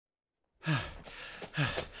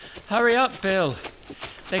Hurry up, Bill.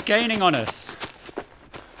 They're gaining on us.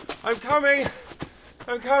 I'm coming!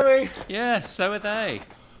 Yeah, so are they.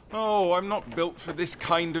 Oh, I'm not built for this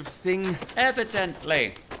kind of thing.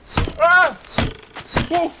 Evidently. Ah!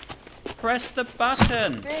 Whoa! Press the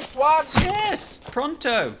button. This one! Yes,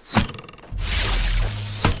 pronto.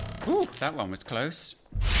 Ooh, that one was close.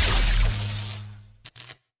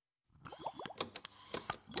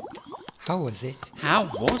 How was it? How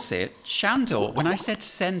was it? Shandor, when I said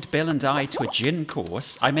send Bill and I to a gin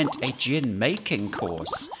course, I meant a gin making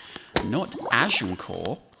course, not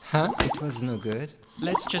Agincourt. Huh? It was no good.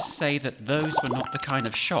 Let's just say that those were not the kind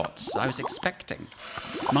of shots I was expecting.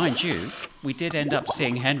 Mind you, we did end up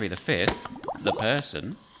seeing Henry V, the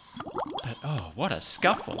person. But oh, what a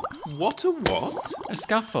scuffle. What a what? A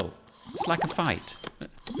scuffle. It's like a fight.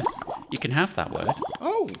 You can have that word.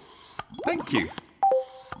 Oh, thank you.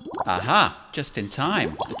 Aha, just in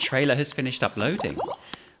time. The trailer has finished uploading.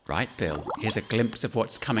 Right, Bill, here's a glimpse of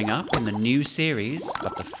what's coming up in the new series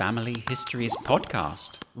of the Family Histories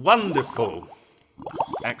podcast. Wonderful.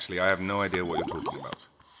 Actually, I have no idea what you're talking about.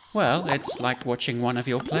 Well, it's like watching one of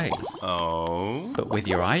your plays, Oh? but with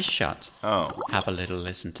your eyes shut. Oh. Have a little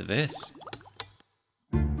listen to this.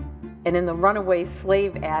 And in the runaway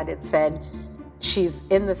slave ad, it said, she's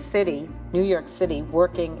in the city, New York City,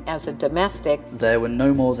 working as a domestic. There were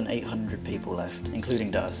no more than 800 people left, including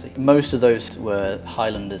Darcy. Most of those were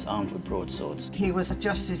Highlanders armed with broadswords. He was a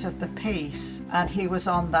justice of the peace, and he was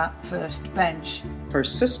on that first bench. Her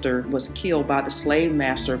sister was killed by the slave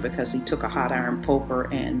master because he took a hot iron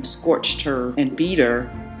poker and scorched her and beat her.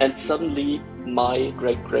 And suddenly, my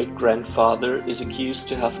great-great-grandfather is accused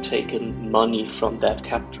to have taken money from that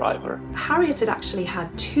cab driver. Harriet had actually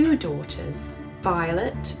had two daughters,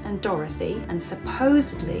 Violet and Dorothy, and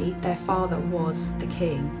supposedly their father was the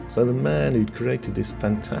king. So the man who'd created this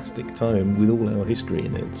fantastic tome with all our history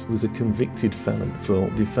in it was a convicted felon for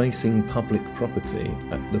defacing public property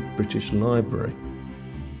at the British Library.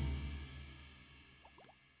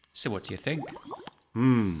 So what do you think?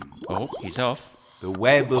 Oh, he's off. The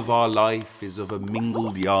web of our life is of a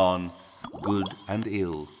mingled yarn, good and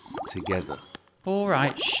ill, together. All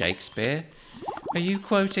right, Shakespeare. Are you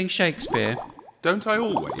quoting Shakespeare? Don't I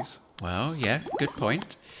always? Well, yeah, good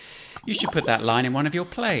point. You should put that line in one of your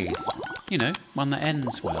plays. You know, one that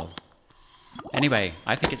ends well. Anyway,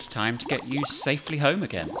 I think it's time to get you safely home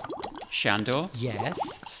again. Shandor? Yes?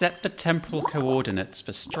 Set the temporal coordinates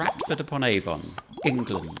for Stratford-upon-Avon,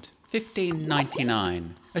 England,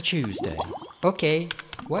 1599, a Tuesday. Okay.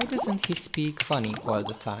 Why doesn't he speak funny all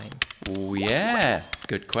the time? Oh, yeah,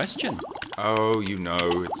 good question. Oh, you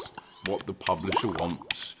know, it's what the publisher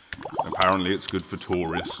wants. Apparently it's good for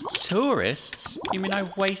tourists. Tourists? You mean I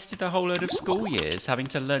wasted a whole load of school years having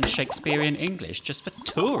to learn Shakespearean English just for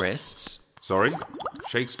tourists? Sorry?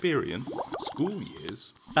 Shakespearean? School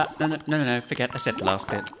years? No, forget I said the last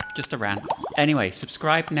bit. Just a rant. Anyway,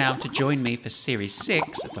 subscribe now to join me for Series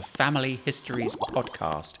 6 of the Family Histories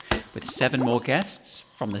podcast, with 7 more guests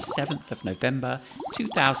from the 7th of November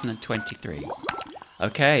 2023.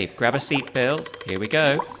 Okay, grab a seat, Bill. Here we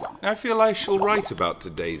go. I feel I shall write about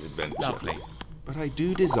today's adventure. Lovely. But I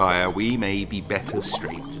do desire we may be better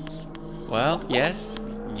strangers. Well, yes,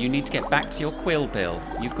 you need to get back to your quill, Bill.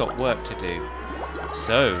 You've got work to do.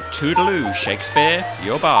 So, toodaloo, Shakespeare,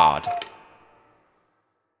 your bard.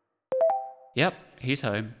 Yep, he's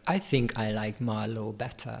home. I think I like Marlowe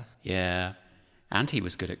better. Yeah, and he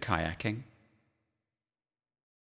was good at kayaking.